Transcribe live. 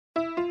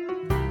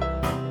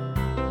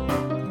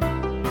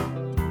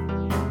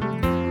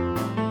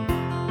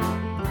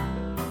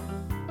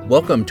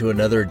Welcome to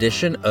another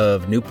edition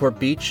of Newport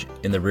Beach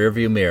in the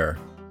Rearview Mirror.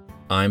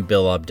 I'm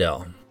Bill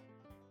Abdel.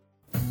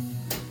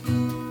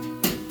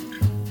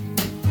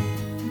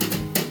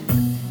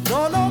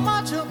 Don't know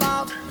much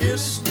about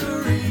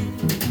history.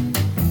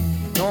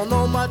 Don't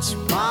know much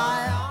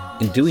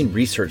In doing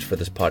research for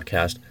this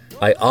podcast,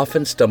 I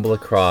often stumble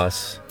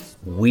across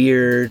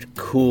weird,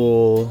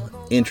 cool,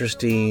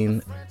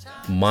 interesting,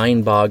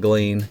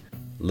 mind-boggling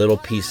little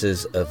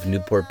pieces of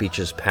Newport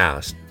Beach's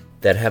past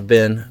that have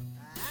been,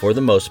 for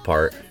the most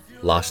part,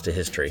 lost to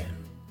history.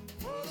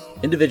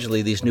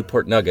 Individually, these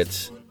Newport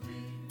Nuggets,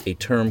 a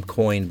term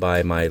coined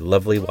by my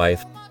lovely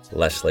wife,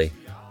 Leslie,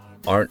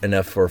 aren't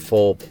enough for a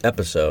full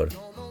episode,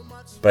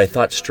 but I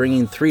thought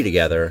stringing 3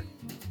 together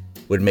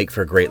would make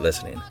for great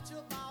listening.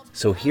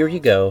 So here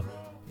you go,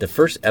 the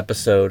first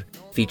episode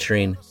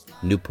featuring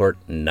Newport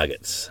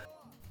Nuggets.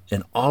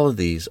 And all of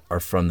these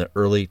are from the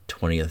early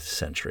 20th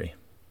century.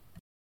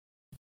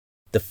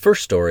 The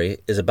first story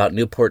is about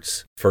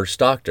Newport's first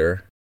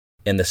doctor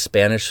and the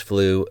Spanish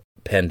flu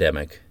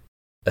pandemic,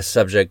 a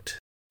subject,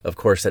 of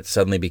course, that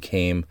suddenly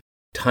became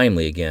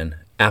timely again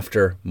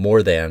after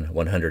more than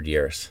 100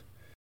 years.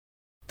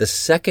 The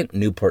second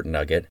Newport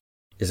Nugget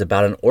is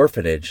about an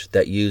orphanage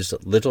that used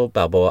Little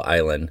Balboa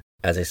Island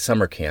as a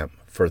summer camp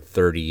for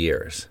 30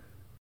 years.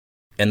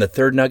 And the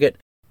third nugget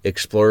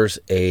explores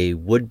a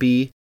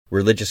would-be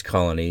religious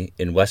colony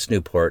in West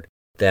Newport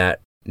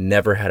that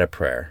never had a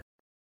prayer.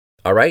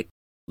 All right,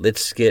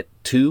 let's get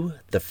to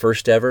the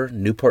first ever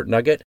Newport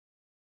Nugget,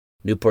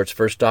 Newport's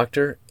first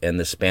doctor, and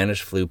the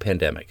Spanish flu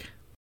pandemic.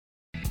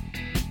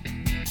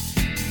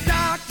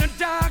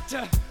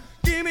 Doctor,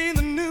 give me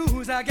the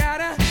news. I got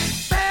a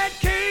bad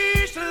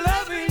case of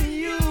loving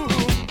you.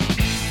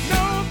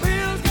 No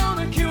pill's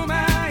gonna cure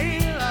my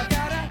ill. I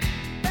got a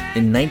bad...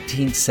 In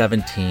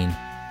 1917,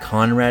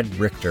 Conrad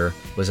Richter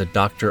was a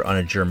doctor on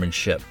a German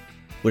ship.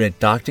 When it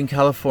docked in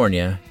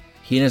California,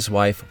 he and his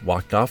wife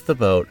walked off the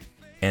boat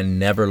and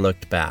never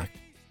looked back.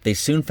 They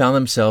soon found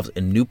themselves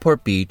in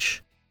Newport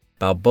Beach,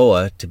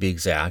 Balboa to be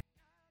exact,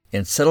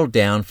 and settled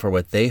down for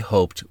what they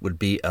hoped would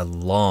be a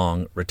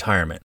long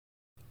retirement.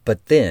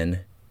 But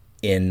then,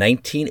 in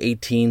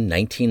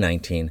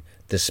 1918-1919,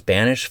 the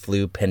Spanish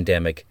flu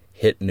pandemic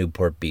hit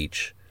Newport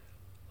Beach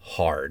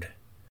hard.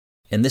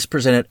 And this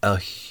presented a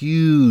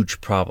huge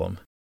problem.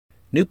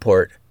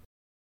 Newport,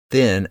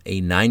 then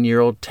a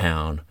 9-year-old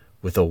town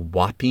with a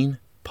whopping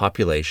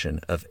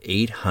population of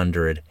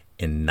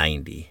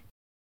 890,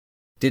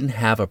 didn't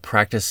have a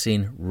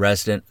practicing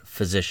resident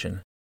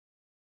physician.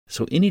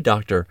 So any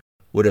doctor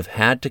would have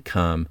had to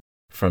come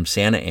from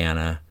Santa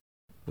Ana,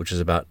 which is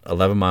about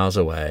 11 miles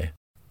away,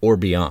 or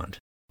beyond.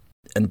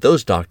 And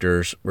those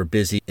doctors were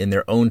busy in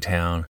their own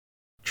town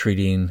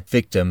treating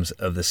victims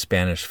of the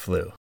Spanish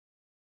flu.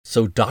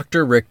 So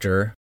Dr.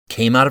 Richter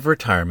came out of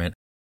retirement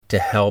to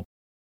help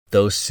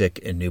those sick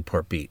in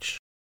Newport Beach.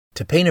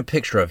 To paint a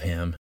picture of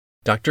him,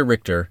 Dr.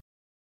 Richter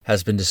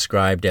has been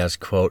described as,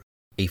 quote,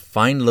 a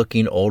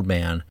fine-looking old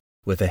man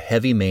with a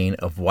heavy mane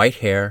of white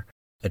hair,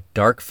 a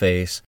dark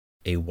face,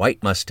 a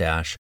white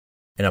mustache,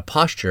 and a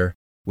posture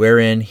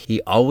wherein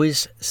he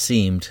always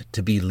seemed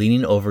to be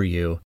leaning over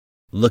you,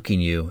 looking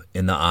you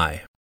in the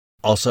eye.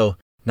 Also,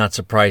 not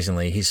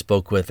surprisingly, he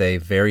spoke with a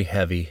very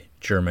heavy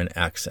German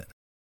accent.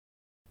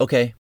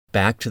 Okay,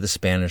 back to the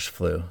Spanish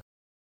flu.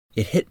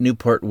 It hit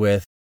Newport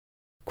with,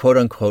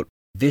 quote-unquote,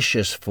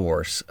 vicious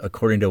force,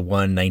 according to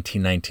one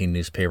 1919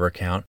 newspaper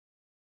account,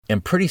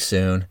 and pretty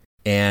soon,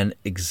 an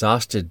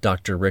exhausted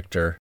Dr.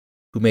 Richter,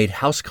 who made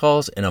house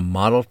calls in a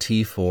Model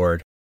T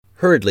Ford,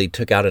 hurriedly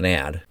took out an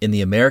ad in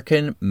the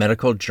American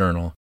Medical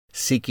Journal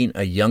seeking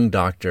a young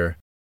doctor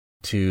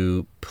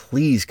to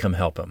please come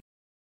help him.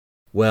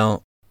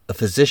 Well, a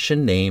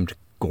physician named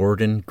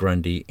Gordon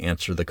Grundy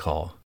answered the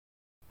call,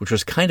 which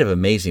was kind of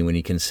amazing when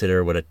you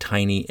consider what a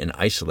tiny and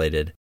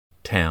isolated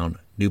town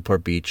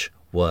Newport Beach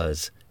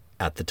was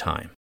at the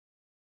time.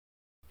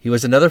 He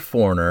was another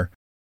foreigner,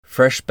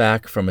 fresh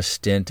back from a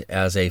stint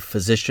as a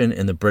physician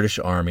in the British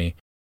Army,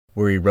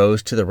 where he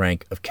rose to the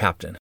rank of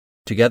captain.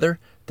 Together,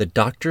 the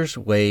doctors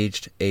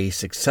waged a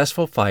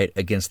successful fight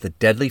against the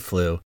deadly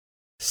flu,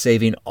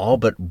 saving all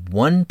but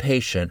one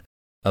patient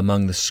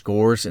among the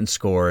scores and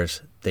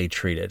scores they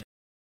treated.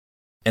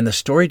 And the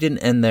story didn't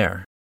end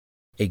there.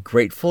 A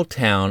grateful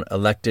town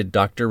elected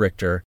Dr.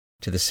 Richter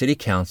to the city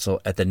council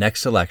at the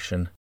next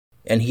election,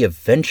 and he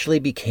eventually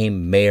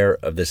became mayor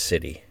of the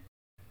city.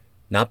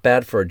 Not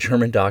bad for a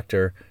German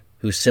doctor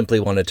who simply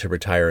wanted to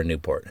retire in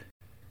Newport.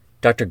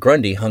 Dr.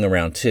 Grundy hung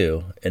around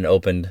too and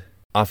opened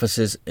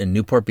offices in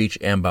Newport Beach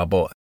and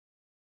Balboa.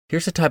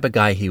 Here's the type of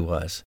guy he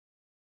was.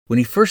 When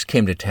he first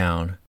came to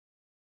town,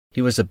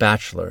 he was a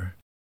bachelor,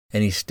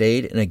 and he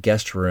stayed in a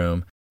guest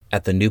room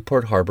at the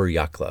Newport Harbor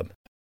Yacht Club.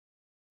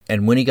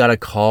 And when he got a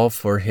call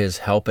for his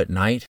help at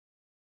night,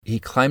 he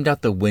climbed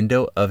out the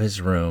window of his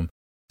room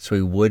so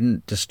he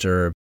wouldn't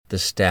disturb the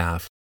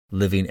staff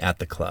living at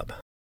the club.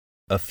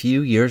 A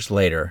few years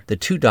later, the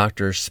two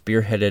doctors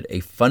spearheaded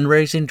a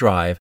fundraising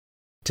drive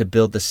to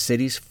build the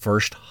city's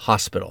first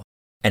hospital.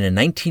 And in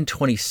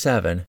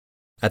 1927,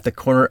 At the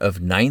corner of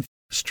 9th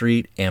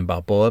Street and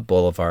Balboa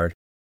Boulevard,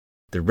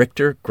 the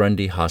Richter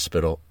Grundy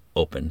Hospital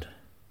opened.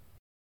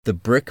 The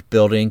brick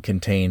building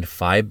contained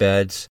 5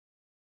 beds,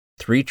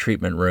 3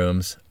 treatment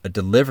rooms, a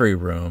delivery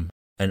room,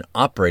 an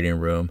operating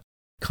room,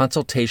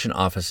 consultation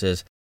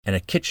offices, and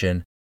a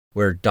kitchen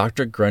where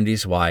Dr.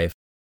 Grundy's wife,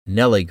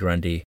 Nellie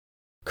Grundy,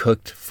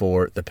 cooked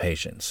for the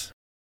patients.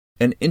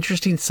 An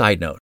interesting side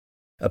note,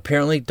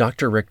 apparently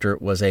Dr. Richter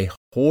was a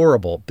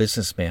horrible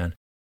businessman,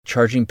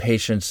 charging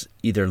patients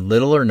either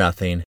little or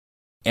nothing,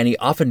 and he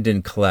often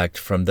didn't collect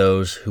from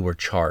those who were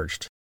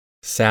charged.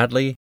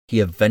 Sadly, he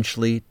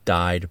eventually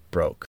died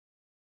broke.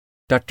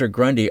 Dr.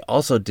 Grundy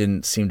also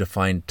didn't seem to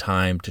find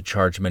time to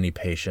charge many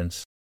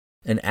patients,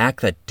 an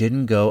act that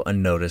didn't go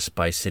unnoticed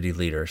by city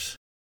leaders.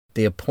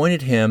 They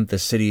appointed him the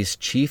city's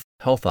chief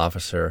health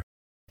officer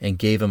and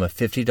gave him a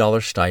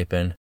 $50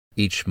 stipend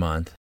each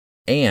month,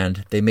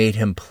 and they made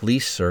him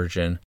police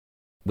surgeon,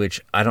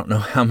 which I don't know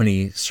how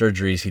many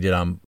surgeries he did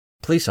on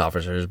police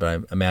officers, but I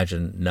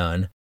imagine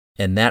none,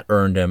 and that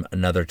earned him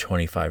another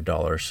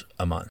 $25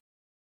 a month.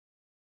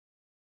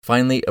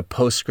 Finally, a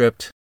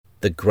postscript: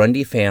 the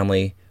Grundy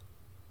family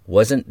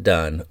wasn't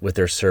done with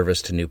their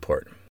service to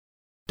Newport.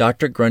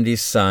 Dr.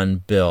 Grundy's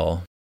son,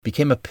 Bill,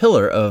 became a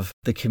pillar of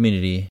the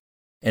community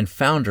and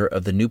founder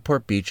of the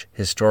Newport Beach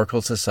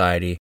Historical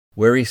Society,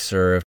 where he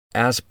served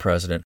as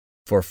president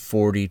for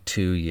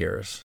 42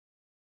 years.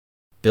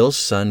 Bill's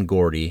son,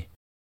 Gordy,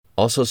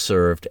 also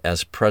served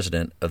as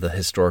president of the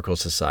Historical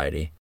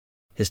Society.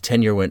 His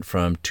tenure went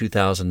from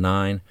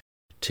 2009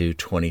 to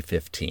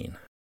 2015.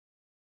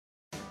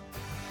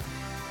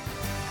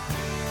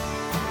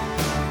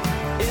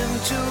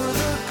 Into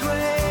the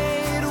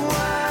great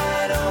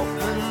wide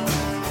open,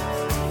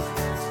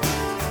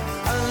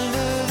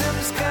 under them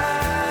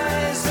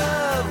skies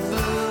of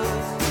blue,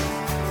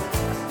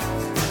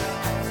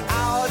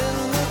 out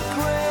in the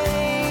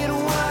great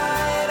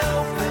wide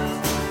open,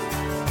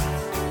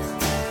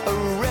 a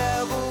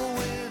rebel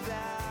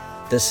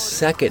without. The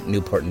second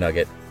Newport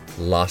nugget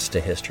lost to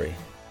history: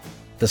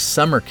 the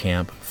summer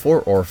camp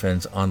for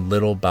orphans on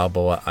Little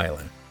Balboa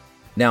Island.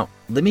 Now,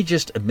 let me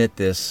just admit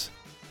this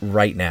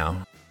right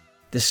now.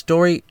 This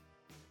story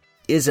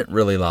isn't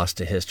really lost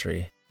to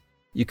history.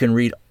 You can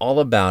read all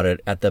about it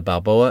at the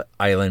Balboa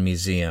Island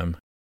Museum.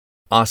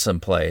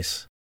 Awesome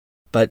place.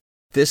 But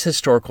this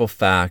historical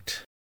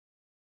fact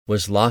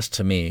was lost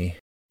to me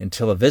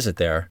until a visit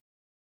there,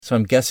 so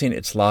I'm guessing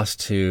it's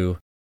lost to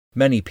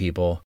many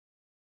people.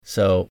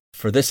 So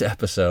for this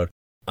episode,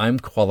 I'm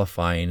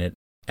qualifying it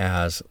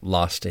as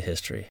lost to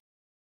history.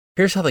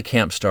 Here's how the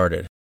camp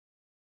started.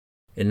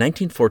 In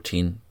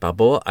 1914,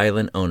 Balboa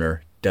Island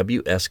owner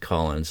W.S.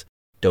 Collins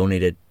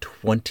donated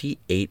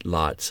 28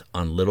 lots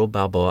on Little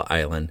Balboa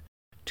Island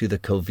to the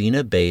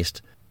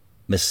Covina-based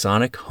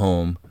Masonic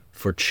Home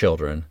for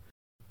Children,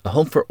 a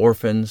home for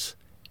orphans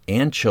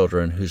and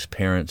children whose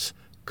parents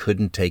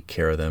couldn't take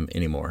care of them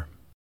anymore.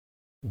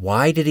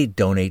 Why did he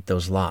donate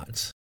those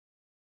lots?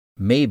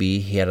 Maybe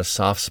he had a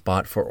soft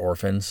spot for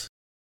orphans,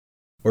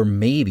 or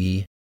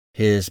maybe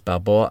his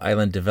Balboa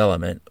Island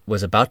development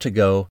was about to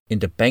go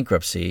into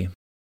bankruptcy,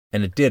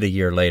 and it did a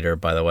year later,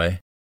 by the way.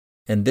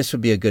 And this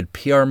would be a good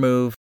PR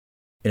move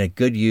and a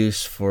good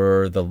use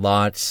for the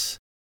lots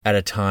at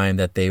a time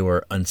that they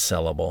were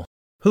unsellable.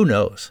 Who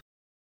knows?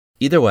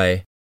 Either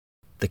way,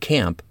 the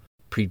camp,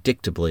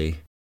 predictably,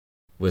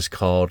 was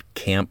called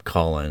Camp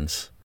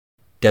Collins.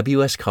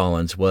 W.S.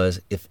 Collins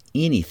was, if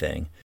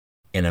anything,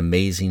 an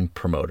amazing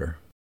promoter.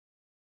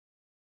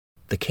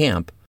 The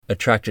camp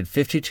attracted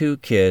 52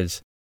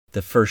 kids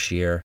the first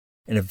year,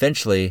 and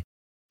eventually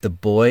the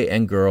boy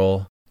and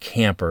girl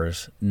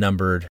campers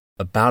numbered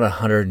about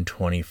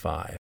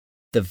 125.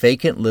 The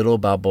vacant Little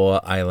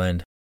Balboa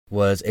Island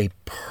was a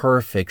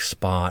perfect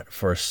spot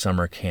for a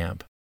summer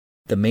camp.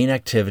 The main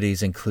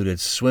activities included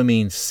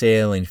swimming,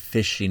 sailing,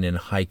 fishing, and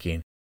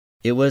hiking.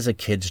 It was a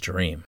kid's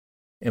dream.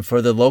 And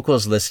for the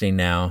locals listening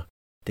now,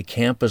 the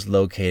camp was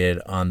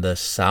located on the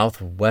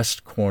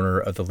southwest corner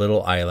of the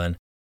little island,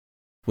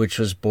 which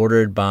was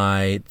bordered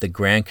by the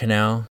Grand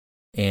Canal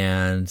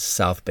and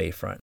South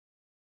Bayfront.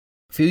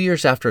 A few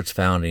years after its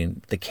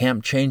founding, the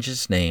camp changed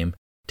its name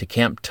to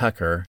Camp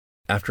Tucker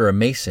after a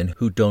Mason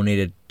who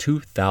donated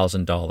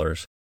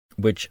 $2,000,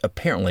 which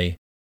apparently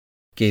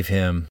gave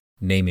him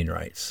naming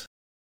rights.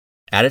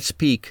 At its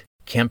peak,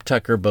 Camp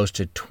Tucker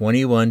boasted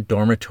 21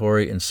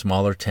 dormitory and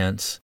smaller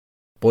tents.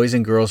 Boys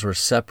and girls were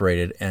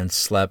separated and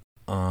slept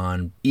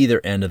on either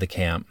end of the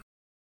camp.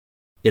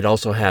 It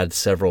also had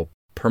several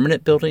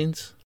permanent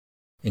buildings,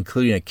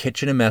 including a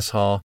kitchen and mess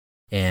hall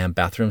and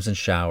bathrooms and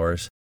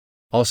showers.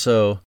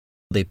 Also,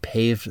 they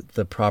paved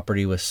the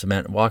property with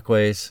cement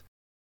walkways,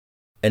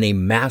 and a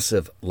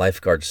massive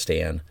lifeguard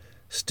stand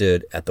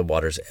stood at the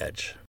water's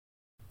edge.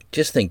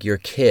 Just think, you're a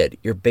kid.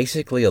 You're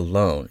basically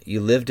alone.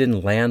 You lived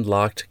in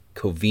landlocked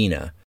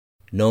Covina,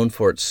 known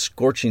for its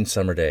scorching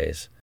summer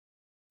days,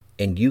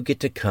 and you get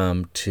to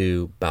come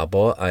to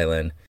Balboa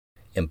Island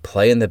and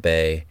play in the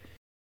bay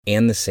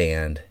and the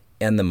sand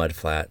and the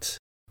mudflats.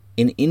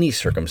 In any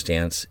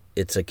circumstance,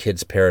 it's a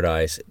kid's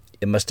paradise.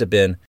 It must have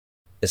been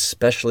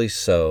especially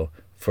so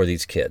for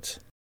these kids.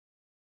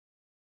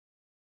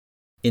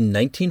 In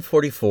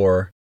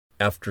 1944,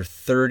 after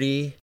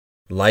 30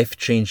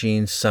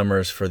 life-changing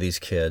summers for these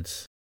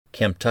kids,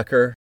 Camp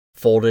Tucker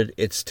folded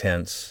its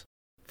tents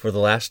for the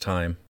last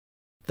time,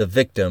 the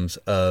victims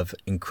of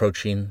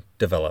encroaching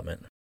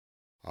development.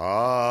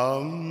 Amazing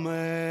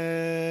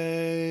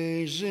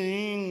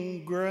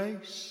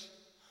grace,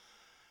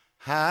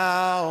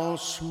 how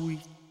sweet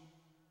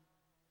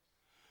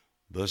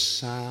the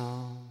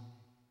sound.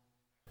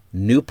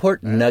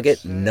 Newport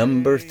Nugget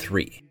number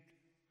 3,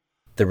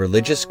 the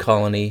religious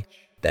colony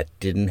that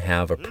didn't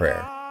have a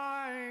prayer.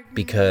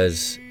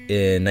 Because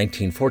in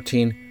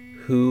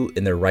 1914, who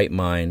in their right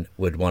mind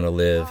would want to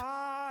live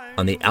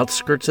on the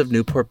outskirts of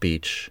Newport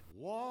Beach,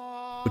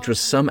 which was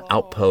some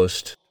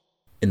outpost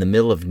in the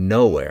middle of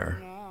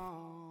nowhere,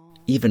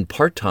 even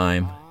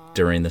part-time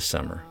during the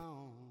summer?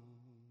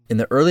 In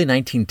the early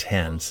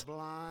 1910s,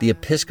 the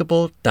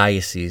Episcopal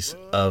Diocese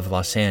of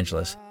Los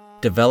Angeles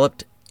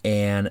developed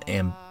an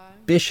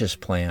ambitious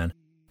plan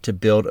to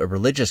build a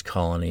religious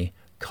colony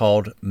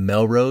called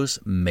Melrose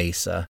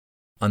Mesa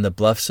on the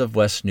bluffs of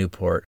West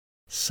Newport,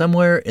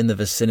 somewhere in the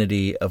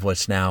vicinity of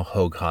what's now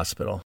Hoag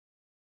Hospital.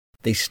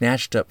 They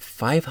snatched up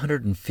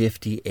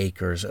 550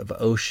 acres of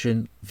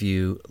ocean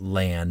view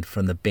land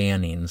from the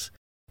Bannings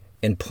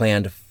and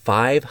planned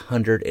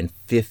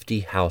 550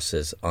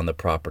 houses on the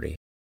property.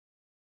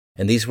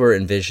 And these were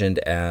envisioned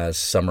as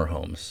summer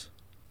homes.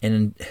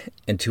 And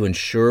to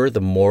ensure the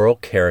moral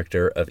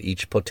character of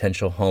each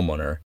potential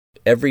homeowner,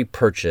 every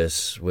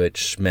purchase,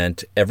 which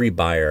meant every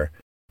buyer,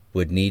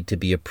 would need to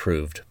be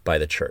approved by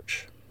the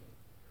church.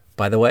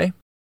 By the way,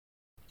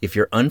 if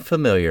you're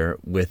unfamiliar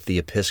with the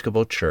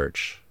Episcopal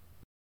Church,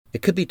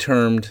 it could be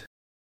termed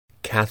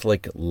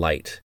Catholic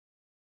Light.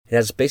 It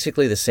has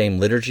basically the same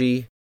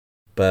liturgy,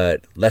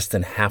 but less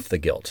than half the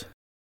guilt.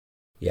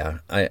 Yeah,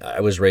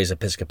 I was raised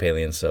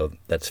Episcopalian, so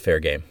that's fair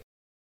game.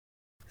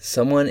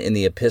 Someone in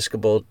the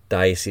Episcopal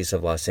Diocese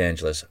of Los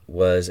Angeles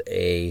was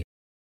a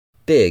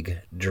big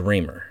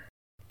dreamer.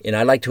 And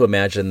I like to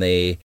imagine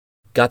they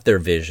got their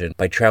vision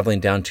by traveling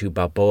down to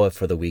Balboa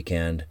for the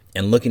weekend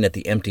and looking at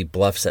the empty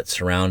bluffs that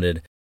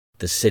surrounded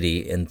the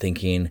city and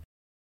thinking,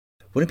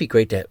 wouldn't it be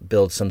great to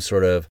build some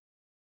sort of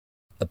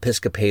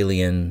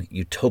Episcopalian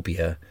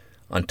utopia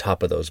on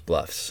top of those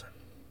bluffs?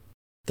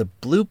 The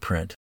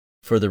blueprint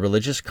for the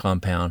religious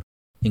compound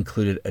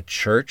included a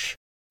church,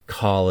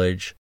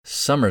 college,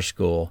 summer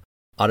school,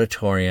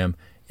 auditorium,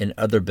 and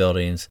other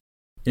buildings,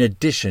 in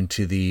addition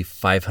to the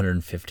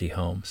 550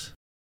 homes.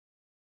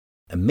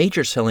 A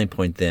major selling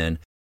point then,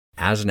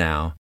 as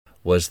now,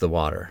 was the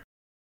water.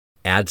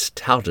 Ads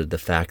touted the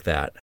fact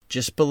that,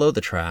 just below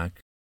the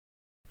track,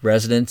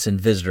 residents and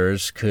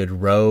visitors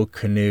could row,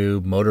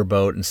 canoe,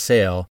 motorboat, and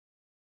sail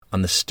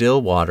on the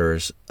still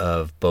waters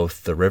of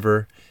both the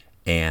river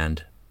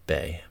and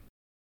bay.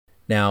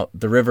 Now,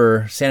 the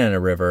river, Santa Ana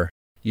River,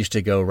 used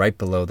to go right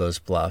below those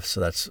bluffs,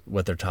 so that's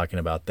what they're talking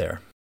about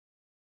there.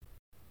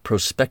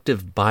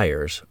 Prospective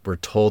buyers were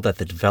told that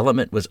the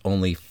development was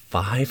only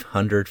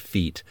 500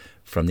 feet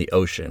from the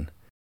ocean.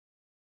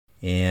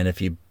 And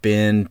if you've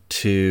been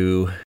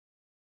to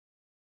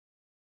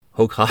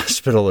Hoag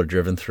Hospital or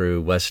driven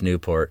through West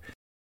Newport,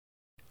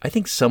 I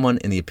think someone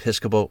in the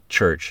Episcopal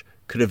Church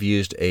could have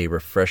used a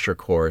refresher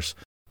course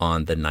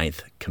on the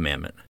 9th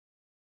commandment,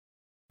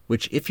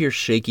 which, if you're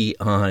shaky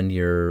on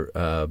your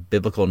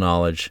biblical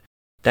knowledge,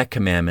 that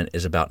commandment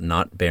is about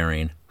not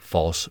bearing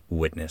false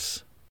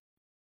witness.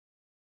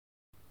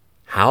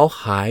 How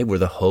high were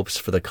the hopes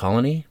for the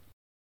colony?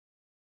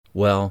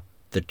 Well,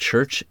 the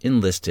church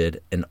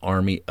enlisted an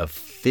army of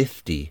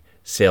 50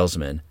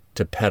 salesmen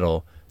to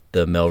peddle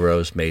the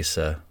Melrose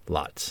Mesa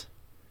lots.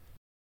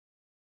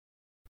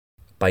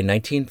 By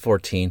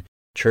 1914,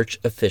 church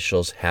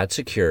officials had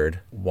secured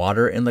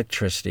water and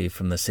electricity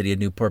from the city of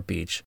Newport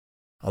Beach,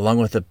 along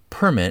with a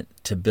permit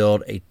to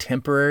build a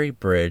temporary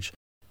bridge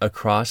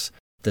across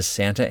the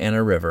Santa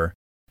Ana River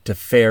to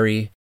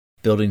ferry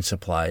building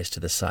supplies to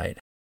the site.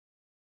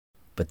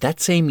 But that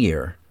same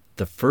year,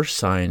 the first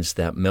signs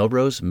that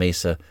Melrose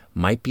Mesa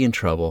might be in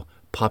trouble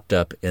popped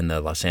up in the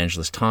Los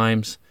Angeles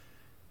Times,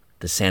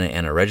 the Santa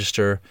Ana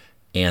Register,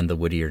 and the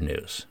Whittier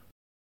News.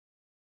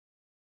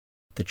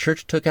 The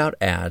church took out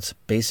ads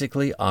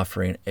basically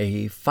offering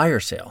a fire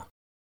sale.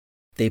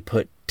 They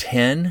put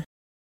 10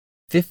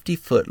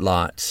 50-foot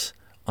lots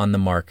on the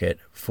market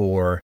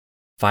for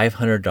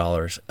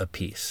 $500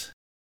 apiece.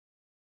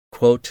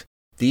 Quote,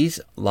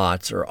 "These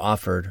lots are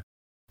offered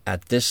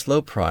at this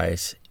low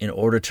price in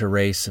order to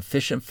raise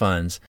sufficient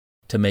funds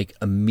to make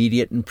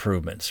immediate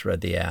improvements," read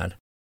the ad.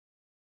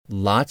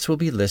 Lots will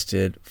be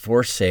listed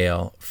for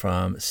sale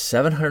from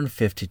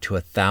 $750 to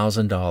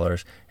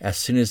 $1,000 as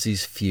soon as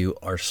these few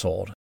are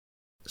sold.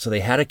 So they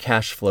had a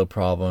cash flow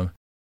problem,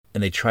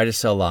 and they tried to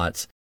sell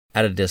lots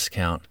at a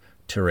discount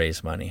to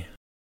raise money.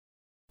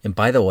 And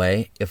by the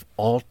way, if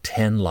all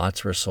 10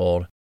 lots were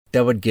sold,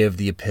 that would give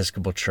the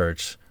Episcopal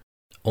Church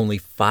only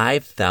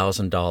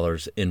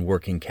 $5,000 in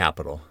working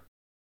capital.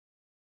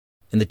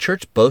 And the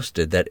church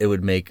boasted that it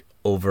would make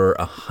over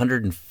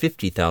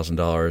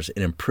 $150,000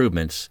 in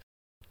improvements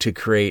to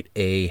create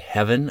a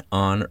heaven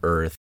on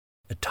earth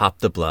atop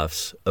the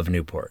bluffs of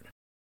Newport.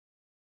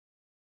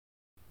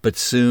 But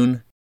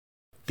soon,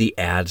 the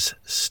ads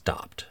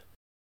stopped.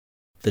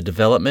 The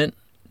development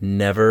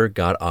never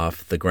got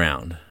off the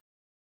ground.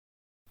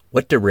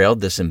 What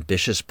derailed this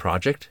ambitious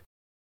project?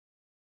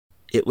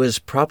 It was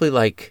probably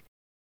like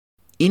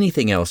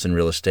anything else in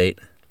real estate,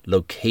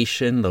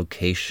 location,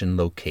 location,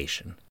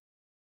 location.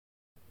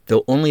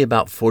 Though only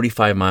about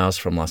 45 miles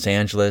from Los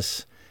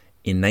Angeles,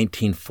 in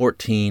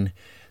 1914,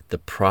 the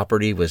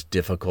property was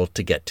difficult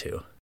to get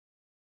to.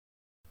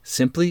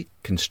 Simply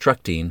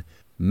constructing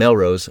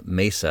Melrose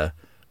Mesa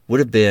would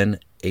have been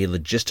a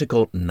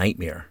logistical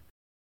nightmare,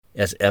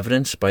 as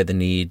evidenced by the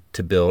need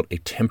to build a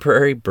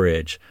temporary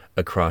bridge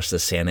across the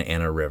Santa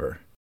Ana River.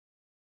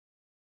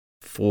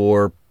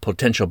 For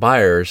potential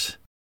buyers,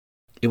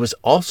 it was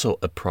also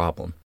a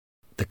problem.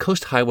 The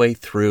coast highway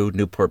through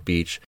Newport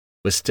Beach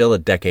was still a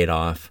decade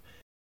off,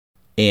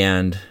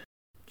 and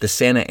the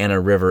Santa Ana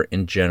River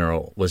in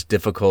general was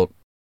difficult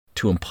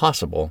to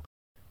impossible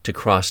to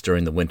cross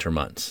during the winter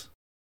months.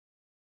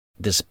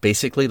 This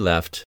basically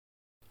left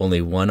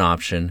only one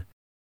option: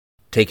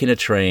 taking a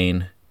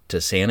train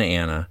to Santa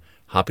Ana,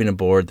 hopping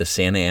aboard the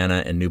Santa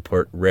Ana and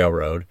Newport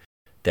Railroad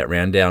that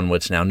ran down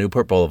what's now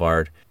Newport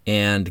Boulevard,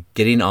 and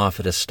getting off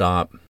at a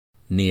stop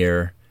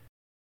near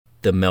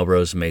the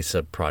Melrose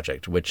Mesa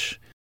project, which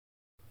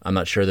I'm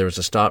not sure there was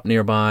a stop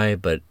nearby,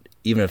 but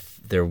even if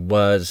there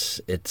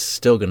was, it's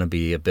still going to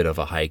be a bit of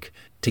a hike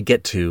to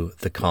get to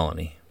the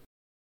colony.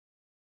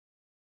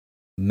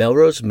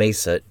 Melrose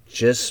Mesa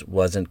just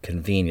wasn't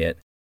convenient,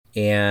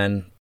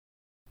 and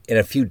in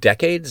a few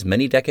decades,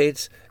 many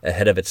decades,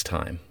 ahead of its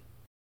time.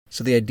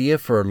 So the idea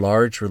for a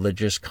large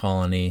religious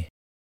colony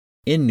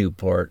in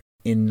Newport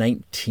in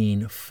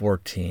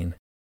 1914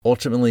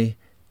 ultimately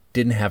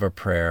didn't have a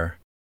prayer,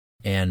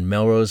 and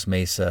Melrose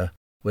Mesa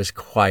was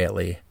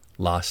quietly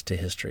lost to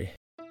history.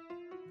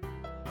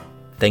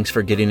 Thanks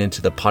for getting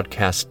into the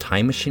podcast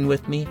Time Machine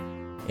with me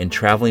and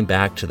traveling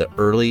back to the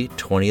early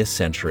 20th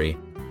century,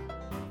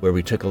 where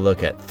we took a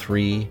look at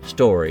 3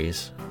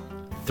 stories,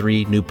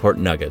 3 Newport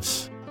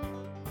nuggets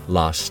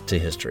lost to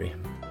history.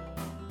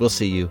 We'll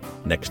see you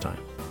next time.